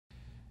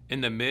In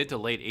the mid to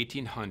late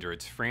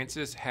 1800s,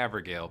 Francis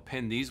Havergal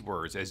penned these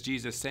words as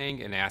Jesus sang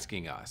and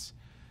asking us,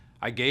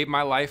 "I gave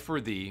my life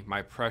for thee,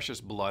 my precious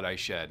blood I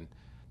shed,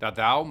 that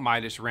thou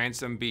mightest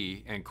ransom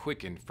be and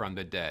quicken from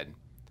the dead.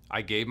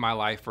 I gave my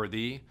life for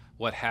thee,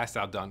 what hast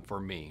thou done for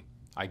me?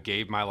 I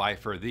gave my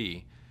life for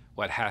thee,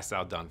 what hast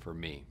thou done for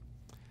me?"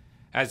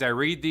 As I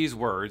read these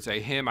words, a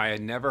hymn I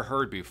had never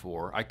heard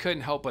before, I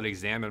couldn't help but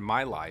examine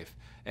my life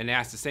and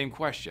ask the same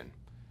question: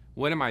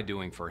 what am I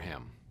doing for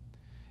him?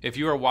 If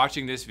you are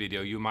watching this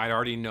video, you might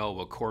already know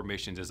what Core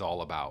Missions is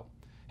all about: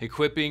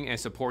 equipping and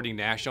supporting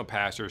national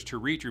pastors to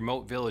reach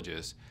remote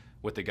villages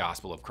with the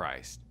gospel of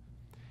Christ.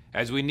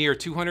 As we near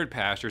 200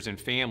 pastors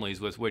and families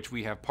with which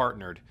we have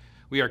partnered,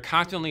 we are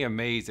constantly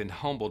amazed and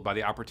humbled by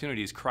the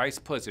opportunities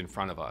Christ puts in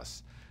front of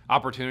us.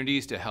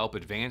 Opportunities to help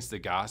advance the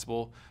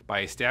gospel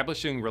by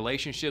establishing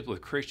relationships with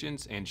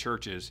Christians and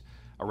churches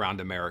around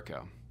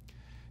America.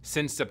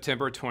 Since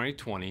September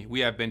 2020, we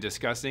have been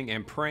discussing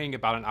and praying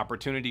about an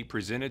opportunity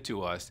presented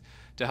to us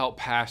to help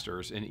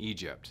pastors in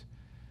Egypt.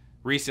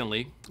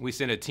 Recently, we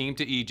sent a team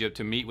to Egypt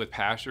to meet with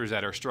pastors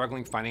that are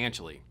struggling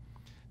financially.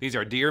 These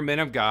are dear men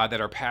of God that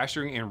are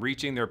pastoring and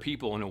reaching their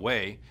people in a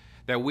way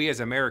that we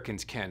as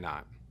Americans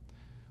cannot.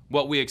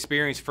 What we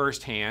experience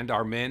firsthand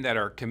are men that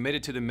are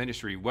committed to the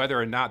ministry whether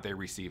or not they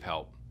receive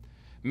help.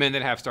 Men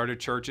that have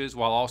started churches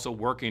while also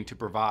working to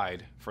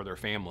provide for their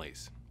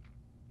families.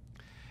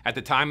 At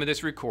the time of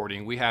this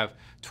recording, we have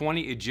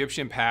 20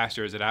 Egyptian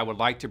pastors that I would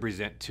like to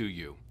present to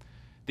you.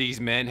 These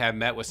men have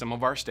met with some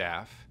of our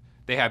staff.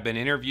 They have been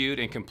interviewed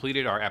and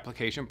completed our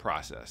application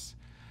process.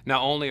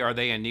 Not only are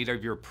they in need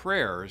of your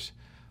prayers,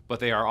 but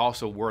they are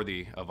also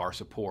worthy of our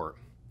support.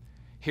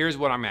 Here's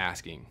what I'm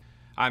asking.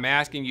 I'm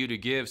asking you to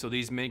give so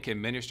these men can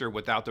minister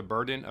without the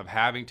burden of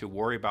having to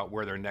worry about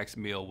where their next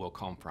meal will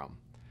come from.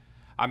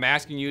 I'm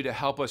asking you to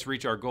help us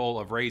reach our goal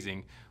of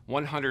raising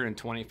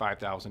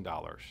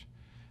 $125,000.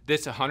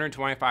 This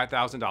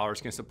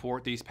 $125,000 can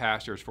support these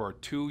pastors for a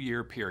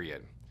 2-year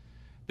period.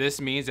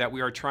 This means that we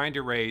are trying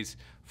to raise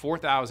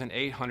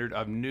 $4,800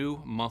 of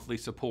new monthly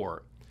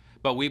support,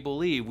 but we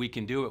believe we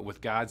can do it with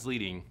God's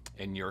leading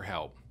and your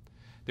help.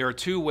 There are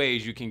 2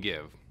 ways you can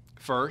give.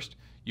 First,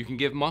 you can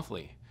give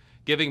monthly.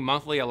 Giving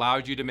monthly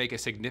allows you to make a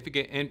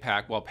significant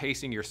impact while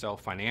pacing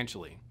yourself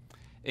financially.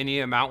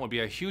 Any amount will be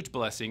a huge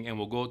blessing and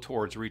will go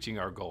towards reaching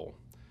our goal.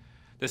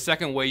 The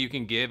second way you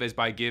can give is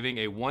by giving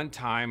a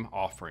one-time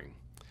offering.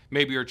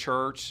 Maybe your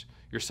church,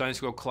 your Sunday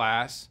school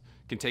class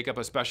can take up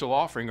a special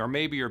offering, or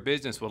maybe your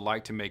business would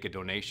like to make a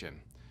donation.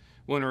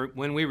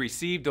 When we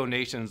receive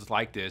donations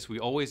like this, we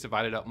always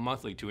divide it up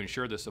monthly to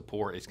ensure the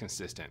support is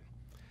consistent.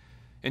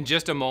 In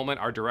just a moment,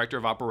 our Director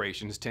of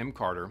Operations, Tim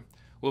Carter,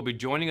 will be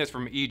joining us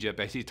from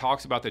Egypt as he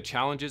talks about the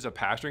challenges of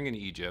pastoring in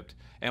Egypt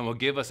and will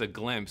give us a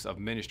glimpse of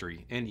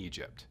ministry in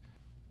Egypt.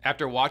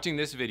 After watching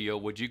this video,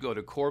 would you go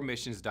to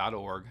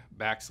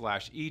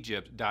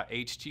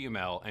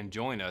coremissions.org/egypt.html and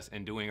join us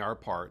in doing our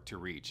part to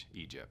reach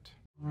Egypt?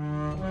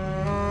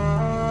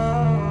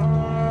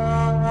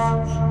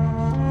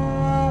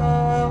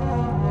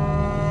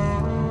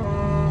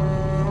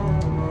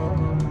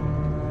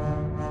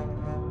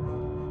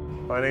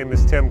 My name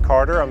is Tim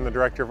Carter. I'm the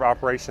Director of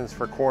Operations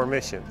for Core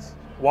Missions.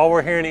 While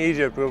we're here in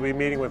Egypt, we'll be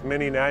meeting with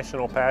many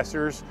national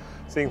pastors,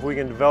 seeing if we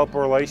can develop a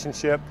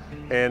relationship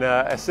and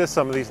assist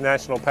some of these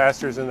national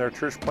pastors in their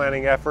church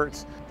planting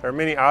efforts. There are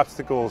many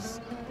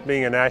obstacles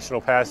being a national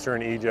pastor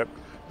in Egypt.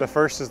 The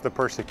first is the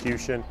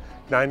persecution.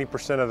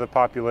 90% of the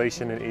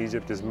population in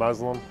Egypt is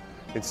Muslim,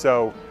 and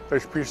so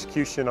there's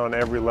persecution on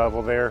every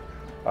level there,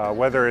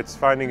 whether it's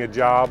finding a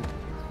job,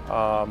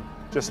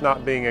 just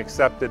not being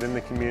accepted in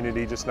the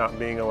community, just not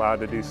being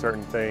allowed to do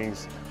certain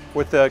things.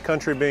 With the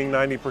country being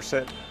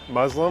 90%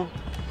 Muslim,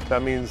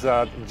 that means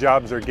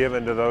jobs are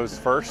given to those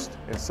first.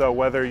 And so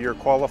whether you're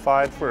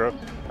qualified for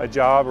a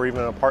job or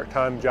even a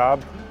part-time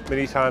job,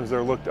 many times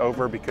they're looked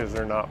over because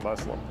they're not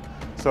Muslim.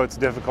 So it's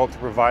difficult to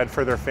provide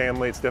for their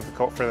family. It's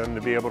difficult for them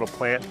to be able to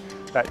plant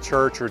that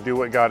church or do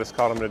what God has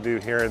called them to do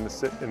here in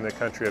the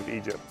country of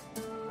Egypt.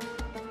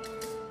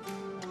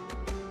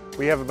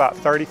 We have about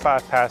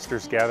 35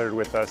 pastors gathered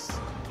with us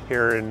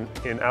here in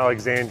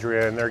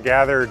Alexandria, and they're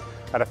gathered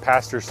at a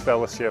pastor's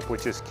fellowship,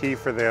 which is key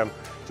for them,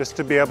 just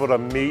to be able to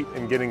meet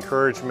and get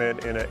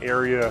encouragement in an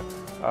area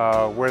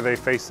where they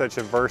face such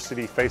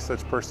adversity, face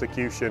such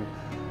persecution.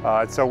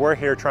 So we're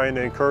here trying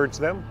to encourage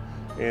them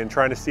and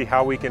trying to see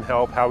how we can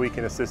help, how we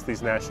can assist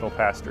these national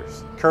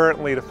pastors.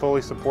 Currently, to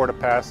fully support a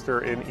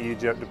pastor in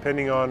Egypt,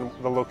 depending on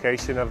the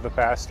location of the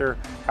pastor,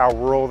 how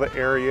rural the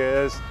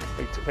area is,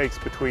 it takes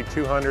between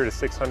 $200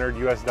 to $600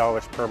 US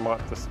per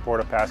month to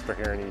support a pastor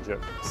here in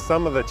Egypt.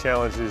 Some of the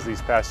challenges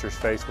these pastors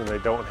face when they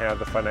don't have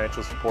the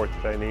financial support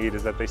that they need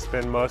is that they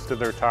spend most of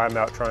their time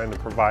out trying to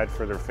provide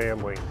for their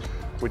family,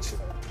 which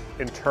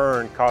in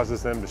turn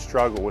causes them to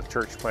struggle with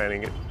church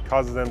planting. It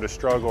causes them to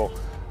struggle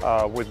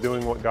with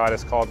doing what God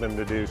has called them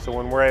to do. So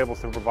when we're able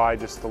to provide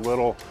just a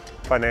little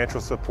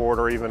financial support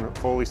or even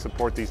fully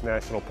support these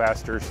national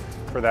pastors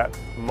for that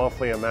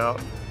monthly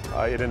amount,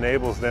 it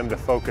enables them to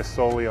focus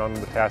solely on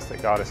the task that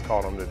God has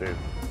called them to do.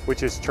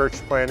 which is church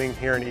planting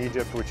here in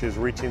Egypt, which is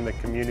reaching the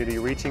community,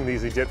 reaching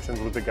these Egyptians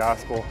with the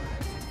gospel.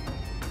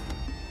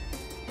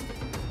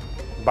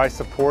 By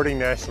supporting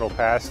national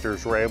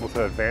pastors, we're able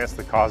to advance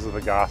the cause of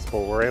the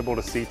gospel. We're able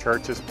to see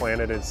churches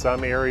planted in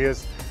some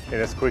areas in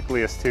as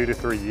quickly as 2 to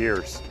 3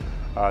 years.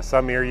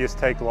 Some areas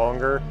take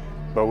longer,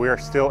 but we are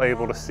still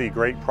able to see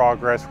great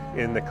progress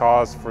in the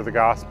cause for the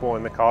gospel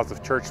and the cause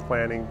of church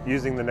planting,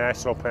 using the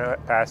national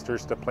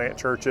pastors to plant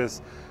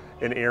churches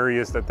in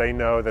areas that they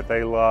know, that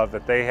they love,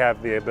 that they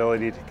have the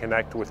ability to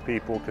connect with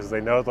people because they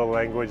know the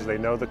language, they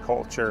know the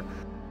culture.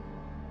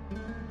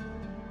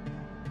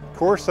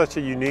 CORE is such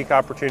a unique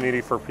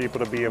opportunity for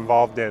people to be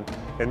involved in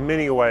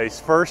many ways.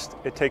 First,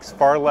 it takes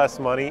far less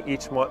money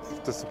each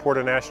month to support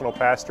a national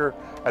pastor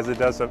as it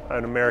does an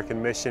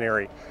American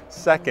missionary.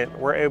 Second,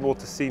 we're able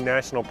to see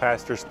national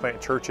pastors plant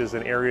churches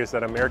in areas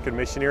that American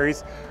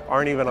missionaries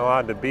aren't even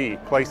allowed to be,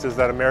 places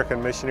that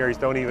American missionaries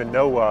don't even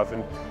know of,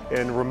 and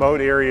in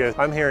remote areas.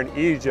 I'm here in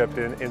Egypt,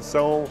 and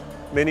so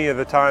many of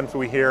the times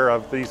we hear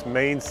of these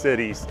main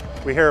cities.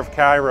 We hear of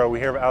Cairo, we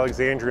hear of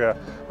Alexandria,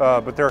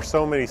 but there are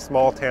so many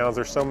small towns,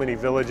 there's so many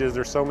villages,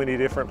 there's so many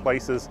different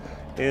places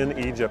in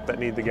Egypt that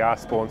need the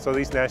gospel. And so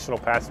these national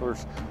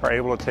pastors are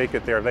able to take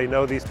it there. They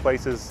know these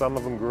places, some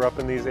of them grew up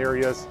in these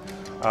areas,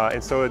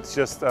 and so it's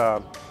just,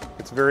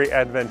 it's very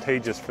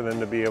advantageous for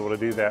them to be able to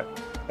do that.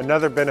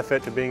 Another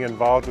benefit to being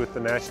involved with the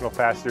national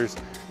pastors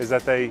is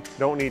that they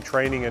don't need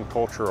training in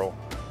cultural.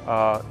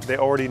 They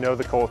already know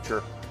the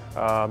culture.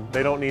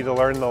 They don't need to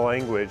learn the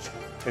language,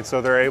 and so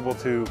they're able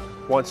to,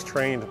 once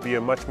trained, be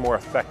a much more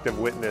effective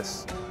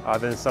witness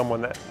than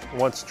someone that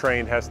once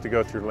trained has to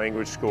go through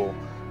language school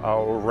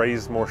or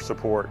raise more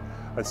support.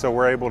 And so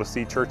we're able to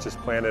see churches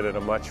planted at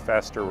a much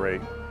faster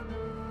rate.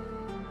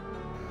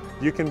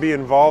 You can be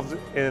involved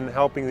in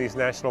helping these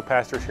national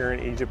pastors here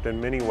in Egypt in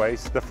many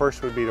ways. The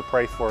first would be to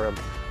pray for them.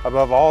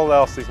 Above all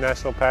else, these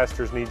national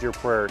pastors need your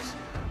prayers.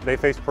 They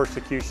face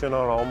persecution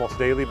on an almost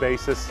daily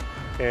basis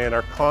and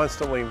are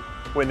constantly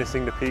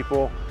witnessing to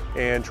people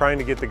and trying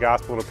to get the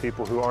gospel to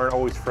people who aren't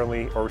always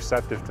friendly or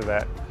receptive to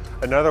that.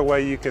 Another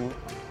way you can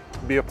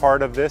be a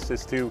part of this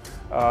is to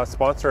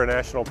sponsor a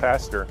national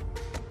pastor.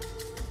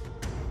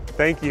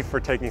 Thank you for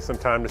taking some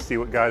time to see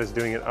what God is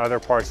doing in other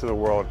parts of the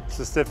world,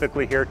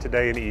 specifically here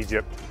today in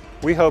Egypt.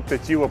 We hope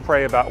that you will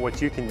pray about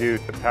what you can do,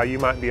 how you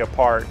might be a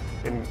part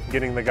in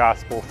getting the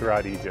gospel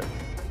throughout Egypt.